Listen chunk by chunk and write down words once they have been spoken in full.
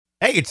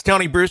Hey, it's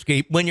Tony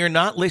Bruschi. When you're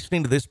not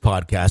listening to this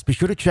podcast, be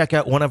sure to check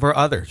out one of our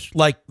others,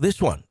 like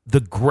this one,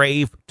 The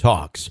Grave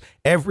Talks.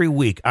 Every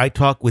week, I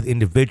talk with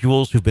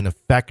individuals who've been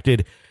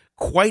affected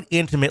quite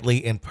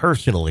intimately and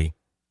personally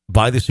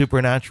by the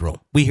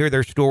supernatural. We hear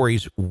their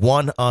stories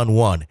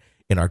one-on-one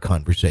in our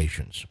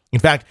conversations.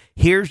 In fact,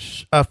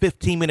 here's a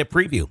 15-minute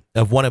preview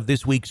of one of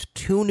this week's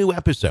 2 new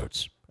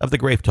episodes of The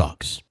Grave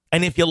Talks.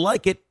 And if you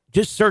like it,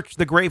 just search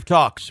The Grave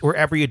Talks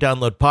wherever you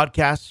download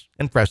podcasts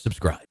and press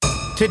subscribe.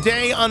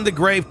 Today on The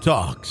Grave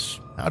Talks,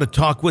 how to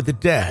talk with the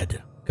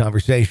dead.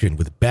 Conversation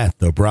with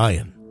Beth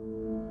O'Brien.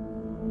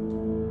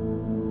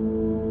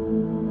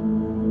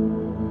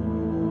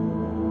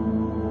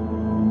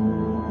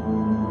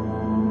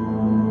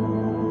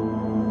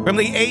 From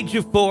the age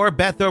of 4,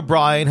 Beth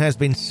O'Brien has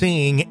been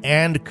seeing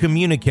and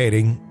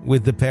communicating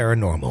with the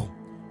paranormal.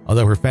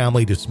 Although her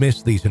family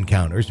dismissed these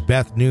encounters,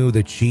 Beth knew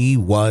that she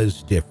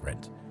was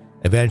different.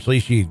 Eventually,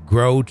 she'd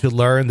grow to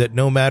learn that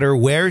no matter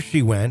where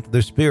she went,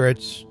 the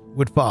spirits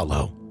would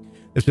follow.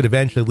 This would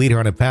eventually lead her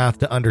on a path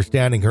to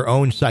understanding her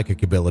own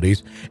psychic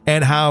abilities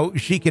and how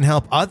she can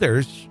help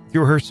others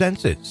through her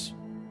senses.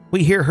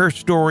 We hear her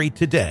story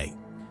today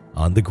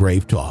on The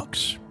Grave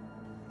Talks.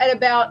 I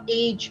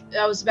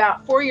was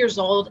about 4 years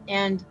old,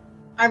 and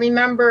I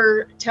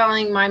remember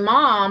telling my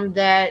mom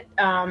that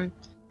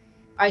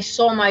I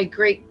saw my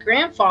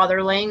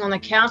great-grandfather laying on the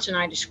couch, and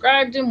I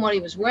described him, what he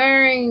was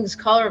wearing, the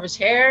color of his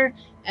hair,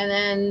 and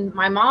then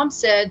my mom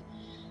said,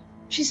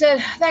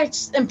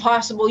 that's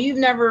impossible. You've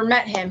never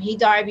met him. He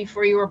died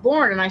before you were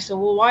born. And I said,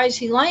 well, why is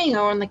he laying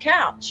on the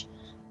couch?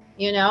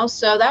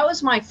 So that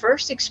was my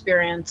first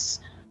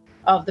experience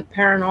of the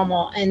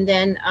paranormal. And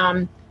then,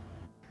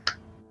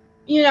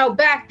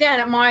 back then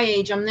at my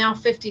age, I'm now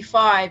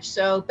 55.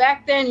 So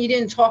back then you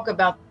didn't talk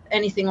about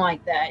anything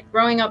like that.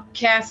 Growing up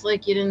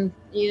Catholic, you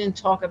didn't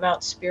talk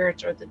about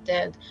spirits or the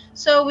dead.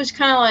 So it was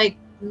kind of like,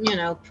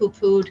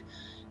 poo-pooed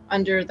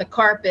under the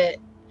carpet.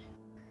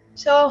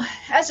 So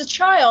as a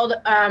child,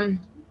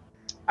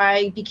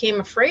 I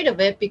became afraid of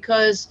it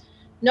because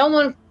no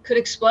one could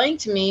explain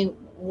to me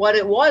what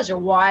it was or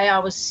why I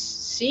was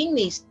seeing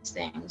these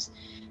things.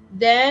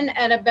 Then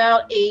at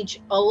about age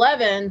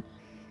 11,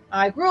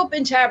 I grew up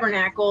in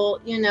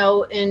Tabernacle,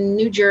 in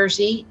New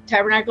Jersey,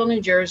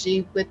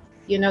 with,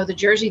 the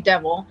Jersey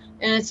Devil.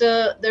 And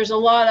there's a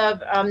lot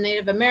of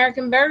Native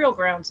American burial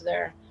grounds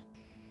there.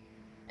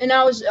 And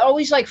I was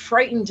always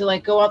frightened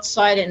to go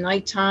outside at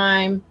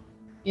nighttime.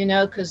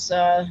 Because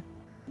the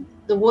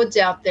woods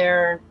out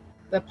there,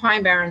 the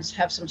Pine Barrens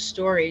have some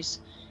stories.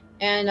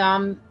 And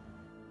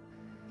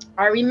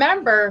I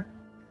remember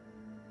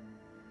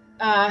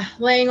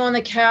laying on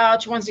the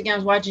couch. Once again, I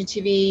was watching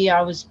TV.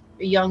 I was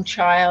a young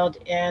child,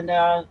 and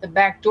the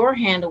back door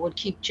handle would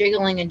keep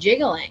jiggling and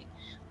jiggling,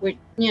 which,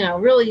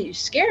 really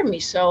scared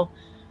me. So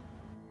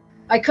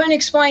I couldn't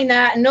explain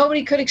that, and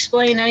nobody could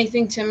explain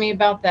anything to me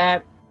about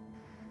that.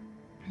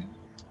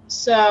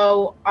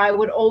 So I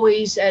would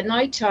always, at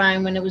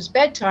nighttime, when it was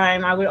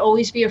bedtime, I would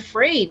always be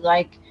afraid,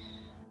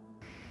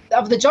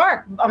 of the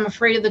dark. I'm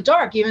afraid of the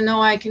dark. Even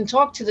though I can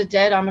talk to the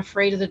dead, I'm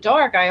afraid of the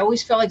dark. I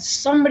always felt like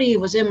somebody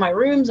was in my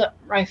rooms.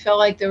 I felt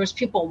like there was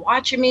people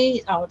watching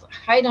me. I would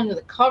hide under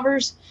the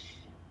covers.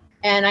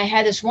 And I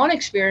had this one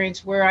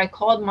experience where I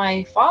called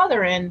my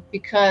father in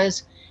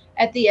because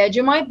at the edge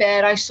of my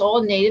bed, I saw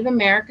a Native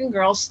American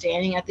girl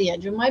standing at the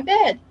edge of my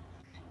bed.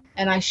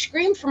 And I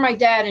screamed for my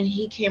dad, and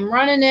he came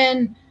running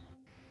in.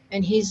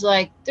 And he's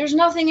like, there's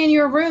nothing in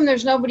your room.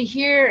 There's nobody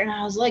here. And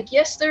I was like,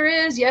 yes, there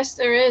is. Yes,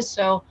 there is.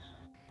 So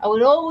I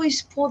would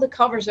always pull the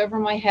covers over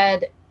my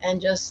head and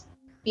just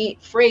be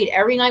afraid.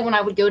 Every night when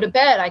I would go to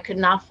bed, I could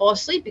not fall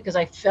asleep because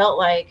I felt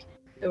like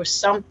there was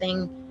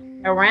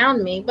something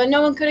around me, but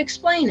no one could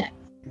explain it.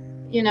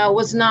 It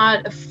was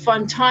not a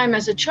fun time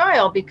as a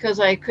child because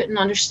I couldn't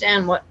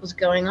understand what was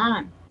going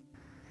on.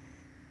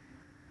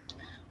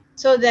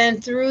 So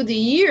then through the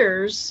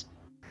years,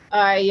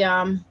 I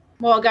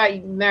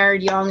got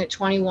married young at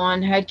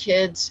 21, had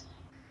kids,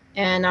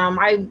 and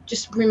I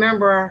just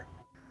remember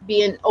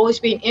always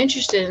being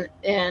interested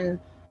in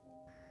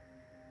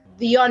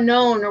the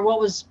unknown or what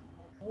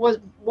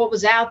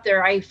was out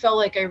there. I felt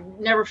like I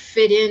never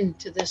fit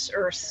into this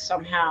earth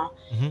somehow,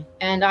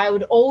 and I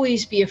would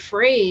always be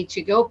afraid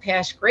to go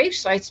past grave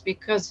sites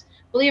because,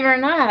 believe it or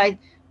not,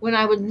 when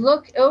I would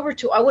look over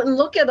I wouldn't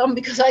look at them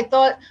because I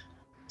thought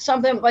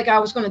something like I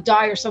was going to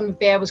die or something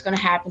bad was going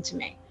to happen to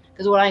me.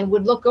 Because when I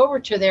would look over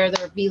to there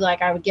would be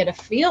I would get a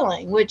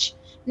feeling, which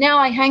now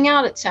I hang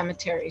out at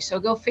cemeteries. So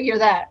go figure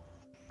that,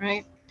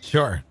 right?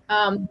 Sure.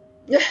 And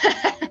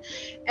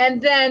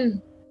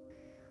then,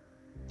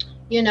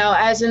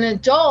 as an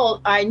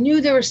adult, I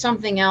knew there was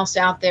something else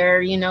out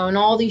there, and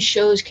all these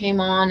shows came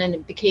on and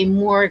it became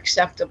more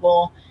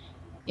acceptable,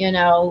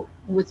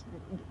 with,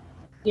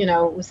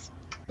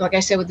 like I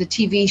said, with the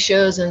TV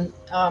shows and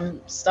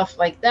stuff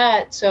like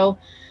that. So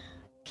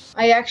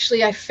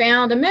I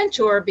found a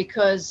mentor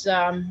because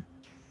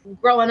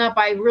growing up,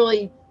 I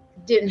really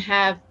didn't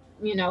have,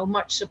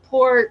 much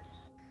support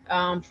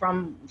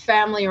from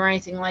family or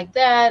anything like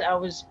that. I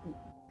was,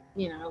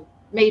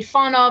 made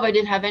fun of. I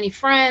didn't have any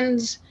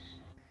friends.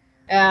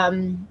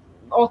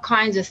 All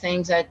kinds of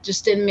things that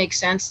just didn't make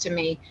sense to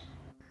me.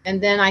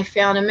 And then I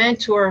found a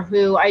mentor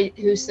who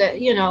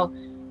said,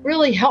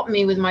 really helped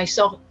me with my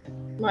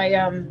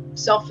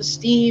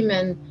self-esteem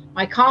and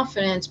my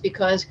confidence,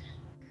 because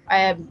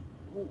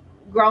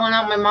growing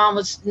up, my mom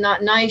was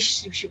not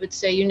nice. She would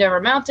say, "You never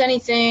amount to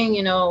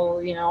anything,"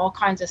 all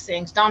kinds of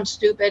things, dumb,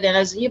 stupid, and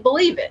as you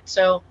believe it.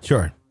 So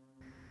sure.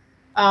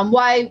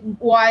 Why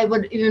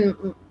would,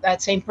 even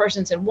that same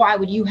person said, "Why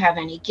would you have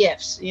any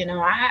gifts?"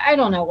 I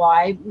don't know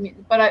why,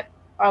 but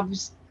I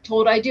was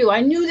told I do.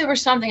 I knew there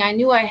was something. I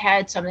knew I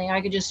had something. I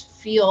could just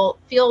feel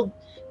it,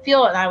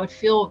 and I would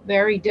feel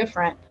very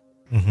different.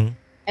 Mm-hmm.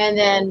 And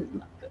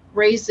then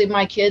raising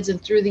my kids,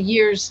 and through the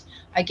years,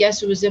 I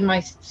guess it was in my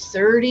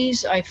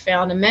 30s, I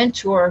found a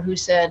mentor who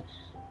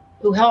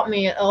helped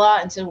me a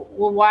lot and said,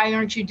 "Well, why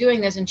aren't you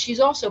doing this?" And she's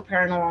also a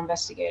paranormal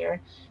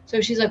investigator.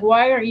 So she's like,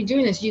 "Why aren't you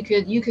doing this? You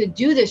could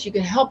do this. You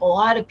could help a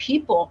lot of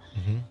people."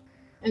 Mm-hmm.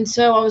 And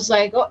so I was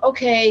like, "Oh,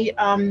 okay."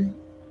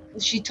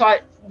 She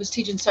was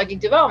teaching psychic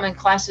development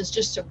classes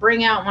just to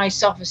bring out my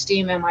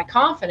self-esteem and my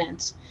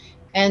confidence.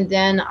 And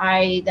then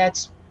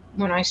that's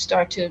when I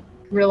start to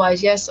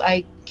realize, yes,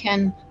 I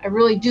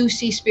really do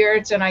see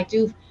spirits, and I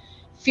do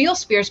feel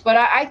spirits, but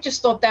I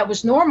just thought that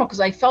was normal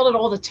because I felt it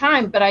all the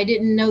time, but I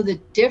didn't know the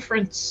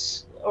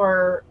difference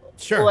or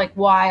like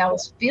why I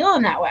was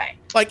feeling that way.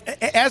 Like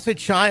as a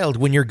child,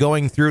 when you're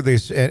going through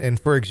this, and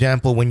for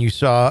example, when you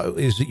saw,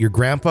 is it your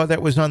grandpa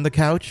that was on the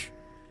couch?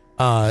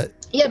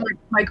 Yeah,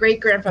 my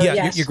great-grandfather,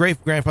 yes. Your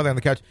great-grandfather on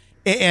the couch.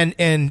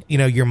 And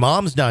your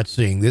mom's not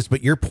seeing this,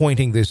 but you're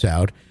pointing this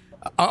out.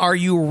 Are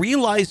you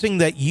realizing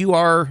that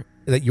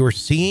you're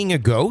seeing a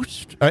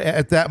ghost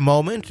at that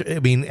moment? I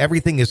mean,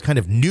 everything is kind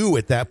of new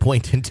at that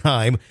point in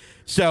time.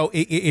 So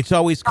it's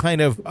always kind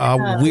of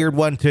a weird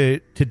one to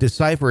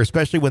decipher,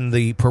 especially when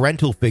the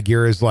parental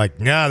figure is like,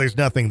 "No, there's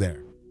nothing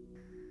there."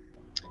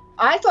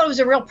 I thought it was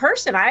a real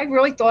person. I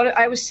really thought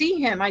I was seeing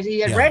him. He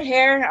had red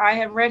hair. I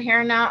have red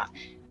hair now.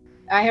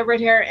 I have red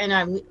hair,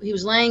 and he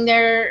was laying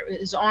there,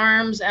 his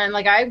arms, and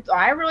like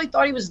I really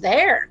thought he was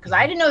there, because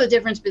I didn't know the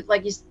difference. But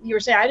like you were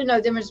saying, I didn't know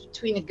the difference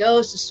between a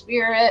ghost, a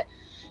spirit.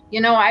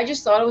 I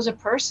just thought it was a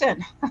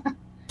person.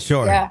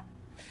 Sure. Yeah.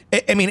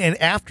 I mean, and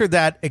after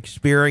that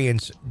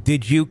experience,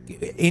 did you,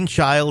 in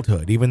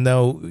childhood, even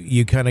though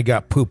you kind of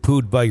got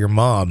poo-pooed by your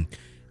mom,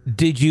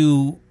 did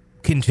you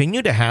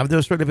continue to have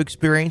those sort of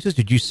experiences?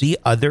 Did you see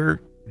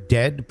other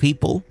dead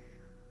people?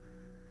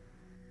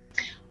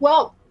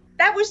 Well,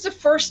 that was the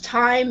first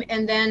time,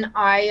 and then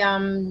I,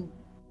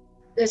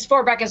 as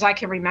far back as I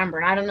can remember,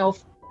 and I don't know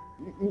if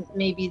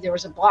maybe there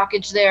was a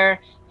blockage there,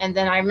 and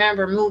then I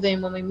remember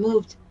when we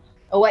moved.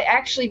 Oh, wait,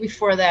 actually,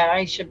 before that,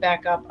 I should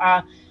back up.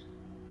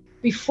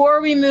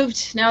 Before we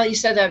moved, now that you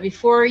said that, we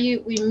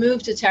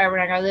moved to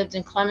Tabernacle, I lived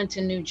in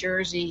Clementon, New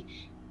Jersey,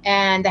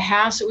 and the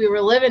house that we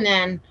were living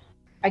in,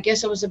 I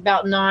guess it was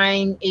about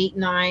 9,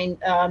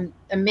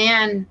 a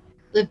man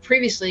lived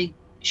previously,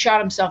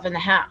 shot himself in the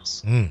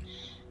house. Mm.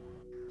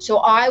 So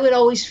I would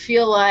always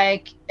feel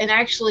like, and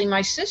actually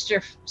my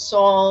sister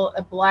saw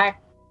a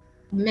black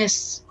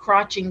mist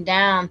crouching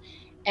down,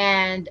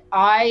 and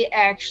I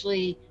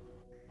actually,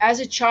 as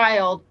a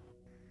child,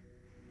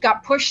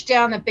 got pushed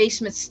down the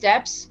basement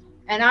steps,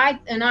 and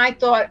I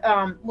thought,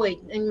 wait,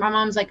 and my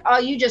mom's like, "Oh,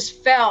 you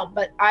just fell,"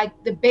 but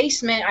the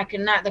basement, I could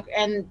not,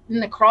 and in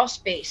the crawl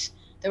space,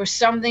 there was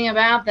something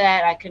about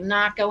that, I could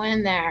not go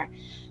in there.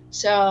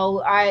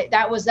 So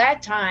that was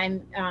that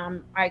time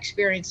I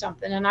experienced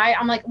something, and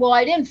I'm like, well,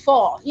 I didn't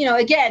fall.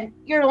 Again,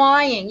 you're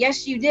lying.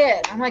 Yes, you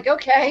did. I'm like,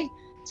 okay.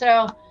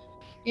 So,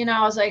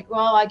 I was like,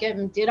 well,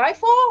 did I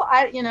fall?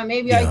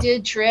 Maybe I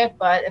did trip,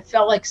 but it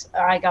felt like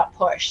I got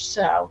pushed.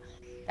 So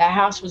that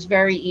house was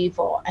very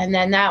evil. And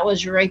then that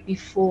was right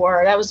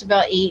before, that was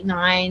about 8,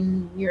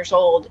 9 years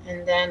old.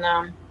 And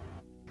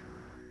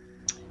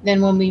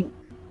then when we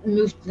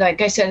moved, like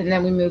I said, and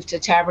then we moved to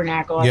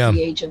Tabernacle at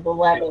the age of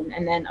 11,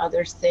 and then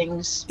other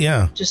things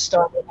just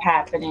started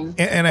happening.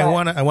 And I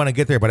want to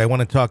get there, but I want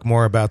to talk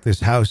more about this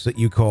house that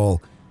you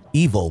call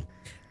evil.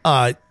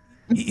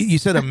 You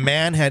said a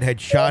man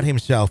had shot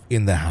himself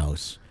in the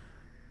house.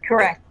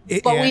 Correct.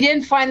 But we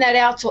didn't find that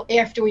out till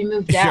after we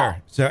moved out.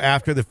 Sure. So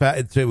after the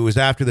fact, it was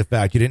after the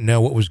fact. You didn't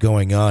know what was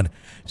going on.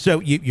 So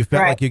you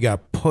felt like you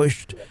got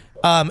pushed.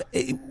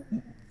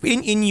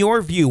 In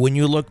your view, when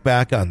you look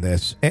back on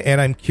this,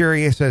 and I'm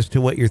curious as to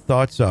what your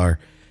thoughts are,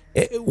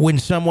 when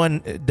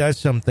someone does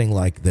something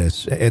like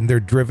this and they're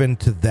driven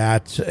to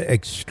that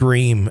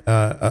extreme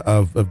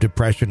of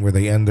depression where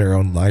they end their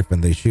own life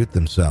and they shoot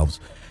themselves,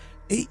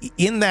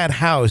 in that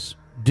house,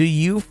 do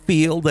you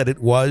feel that it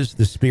was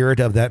the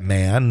spirit of that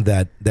man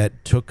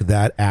that took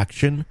that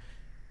action?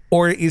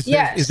 Or is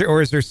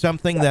there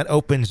something that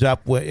opens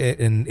up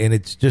and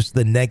it's just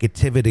the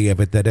negativity of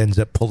it that ends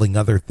up pulling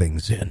other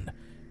things in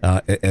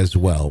as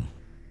well?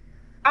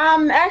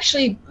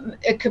 Actually,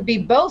 it could be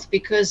both,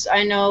 because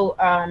I know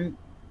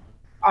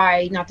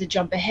not to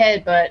jump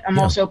ahead, but I'm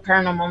also a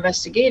paranormal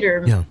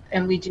investigator,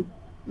 and we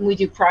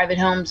do private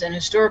homes and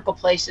historical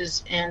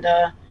places, and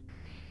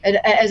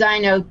as I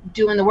know,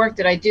 doing the work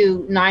that I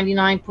do,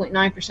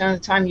 99.9% of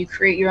the time, you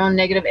create your own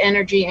negative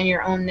energy and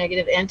your own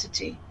negative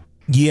entity.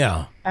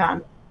 Yeah.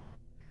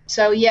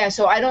 So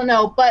I don't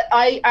know, but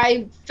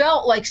I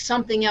felt like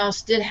something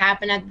else did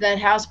happen at that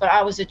house, but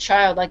I was a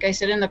child. Like I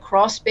said, in the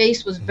crawl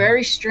space was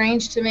very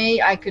strange to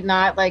me. I could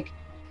not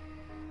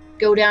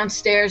go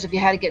downstairs. If you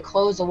had to get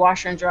clothes, the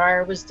washer and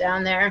dryer was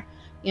down there,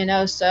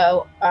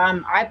 so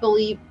I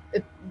believe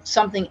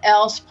something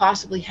else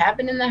possibly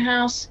happened in the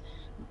house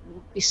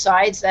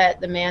besides that,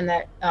 the man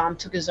that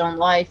took his own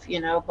life,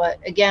 but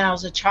again, I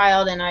was a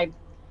child and I,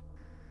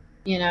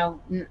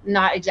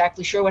 not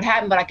exactly sure what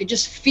happened, but I could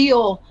just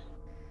feel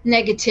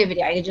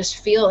negativity. I could just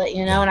feel it,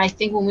 and I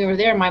think when we were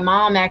there, my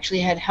mom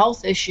actually had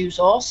health issues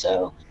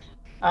also.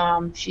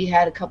 She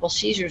had a couple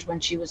seizures when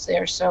she was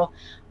there. So,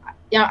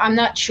 I'm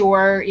not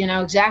sure,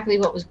 exactly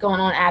what was going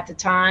on at the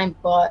time,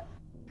 but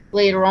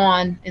later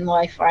on in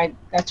life,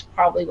 that's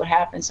probably what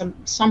happened.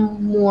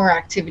 Some more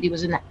activity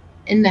was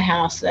in the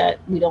house that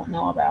we don't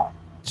know about.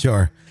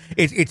 Sure.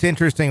 It's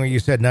interesting when you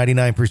said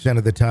 99%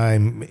 of the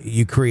time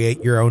you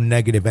create your own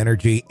negative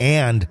energy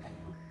and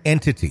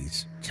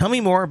entities. Tell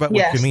me more about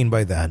what you mean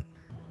by that.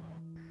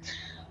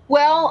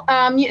 Well,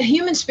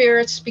 human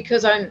spirits,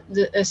 because I'm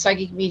a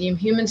psychic medium,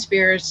 human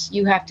spirits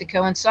you have to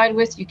coincide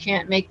with. You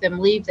can't make them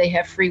leave. They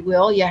have free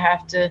will. You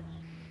have to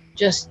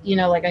just,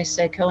 like I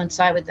said,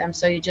 coincide with them.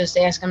 So you just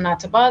ask them not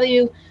to bother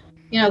you.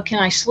 Can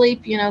I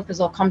sleep? Because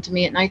they'll come to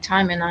me at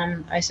nighttime, and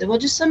I said, well,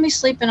 just let me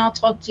sleep and I'll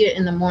talk to you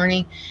in the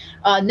morning.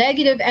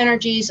 Negative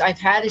energies, I've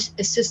had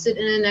assisted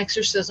in an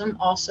exorcism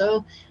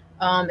also.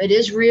 It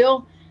is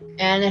real,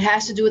 and it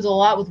has to do with a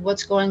lot with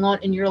what's going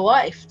on in your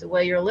life, the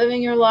way you're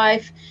living your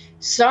life.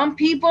 Some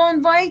people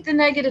invite the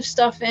negative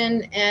stuff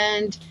in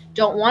and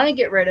don't want to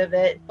get rid of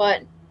it,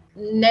 but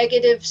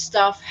negative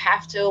stuff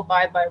have to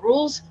abide by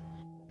rules.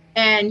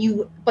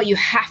 But you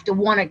have to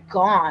want it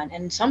gone.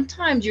 And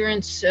sometimes you're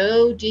in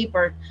so deep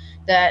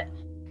that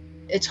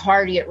it's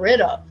hard to get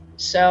rid of.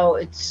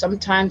 So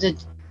sometimes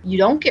you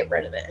don't get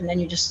rid of it, and then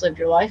you just live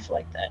your life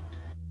like that.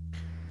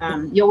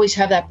 You always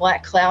have that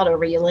black cloud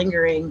over you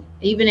lingering,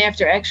 even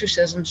after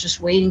exorcisms,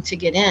 just waiting to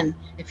get in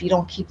if you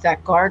don't keep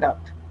that guard up.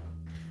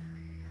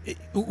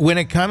 When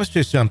it comes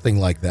to something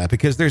like that,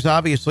 because there's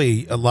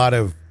obviously a lot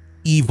of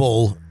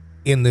evil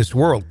in this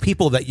world,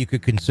 people that you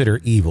could consider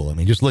evil. I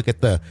mean, just look at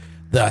the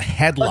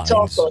headlines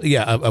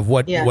of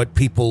what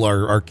people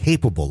are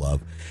capable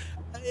of.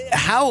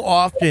 How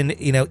often,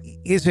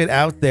 is it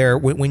out there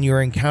when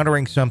you're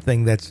encountering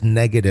something that's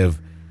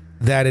negative,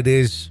 that it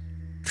is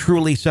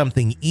truly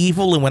something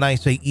evil? And when I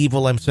say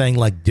evil, I'm saying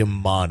like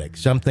demonic,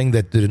 something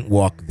that didn't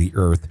walk the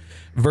earth,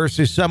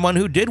 versus someone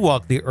who did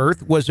walk the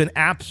earth, was an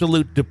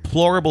absolute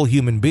deplorable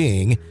human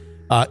being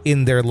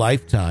in their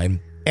lifetime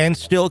and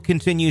still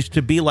continues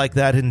to be like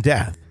that in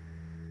death.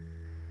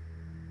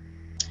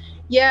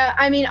 Yeah,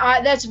 I mean,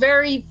 that's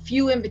very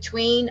few in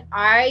between.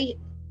 I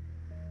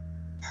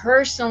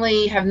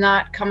personally have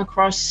not come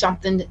across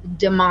something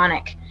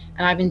demonic,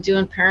 and I've been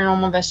doing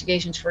paranormal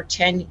investigations for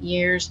 10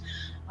 years.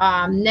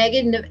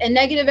 Negative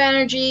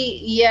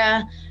energy,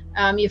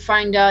 you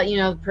find out,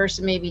 the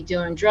person may be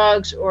doing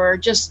drugs or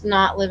just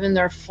not living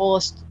their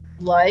fullest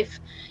life.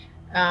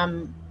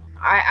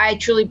 I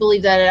truly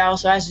believe that it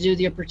also has to do with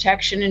your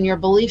protection and your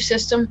belief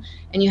system,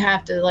 and you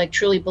have to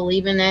truly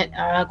believe in it.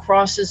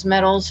 Crosses,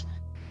 metals,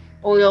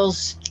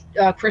 oils,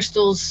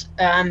 crystals,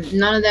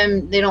 none of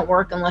them, they don't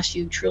work unless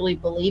you truly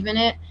believe in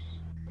it.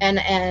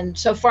 And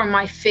so far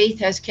my faith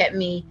has kept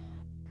me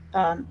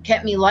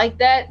like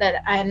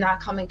that I have not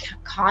come in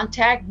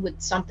contact with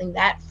something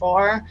that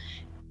far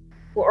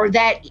or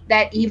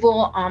that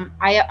evil.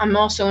 I'm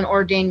also an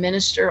ordained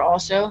minister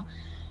also.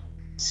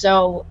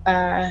 So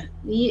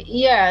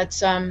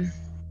it's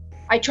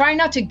I try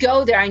not to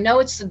go there. I know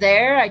it's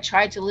there. I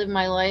try to live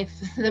my life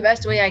the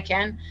best way I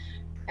can.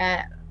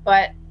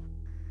 But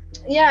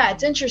yeah,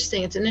 it's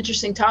interesting. It's an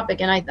interesting topic.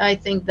 And I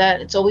think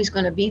that it's always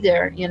going to be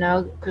there,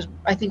 because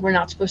I think we're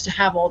not supposed to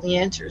have all the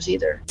answers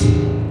either.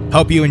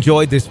 Hope you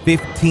enjoyed this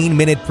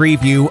 15-minute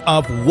preview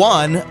of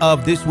one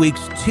of this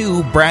week's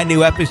 2 brand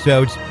new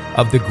episodes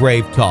of The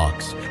Grave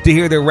Talks. To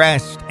hear the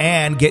rest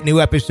and get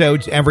new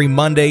episodes every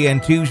Monday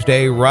and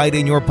Tuesday right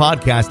in your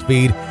podcast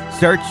feed,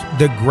 search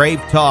The Grave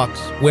Talks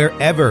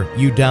wherever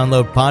you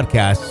download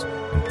podcasts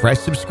and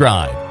press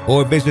subscribe,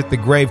 or visit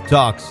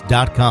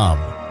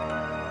thegravetalks.com.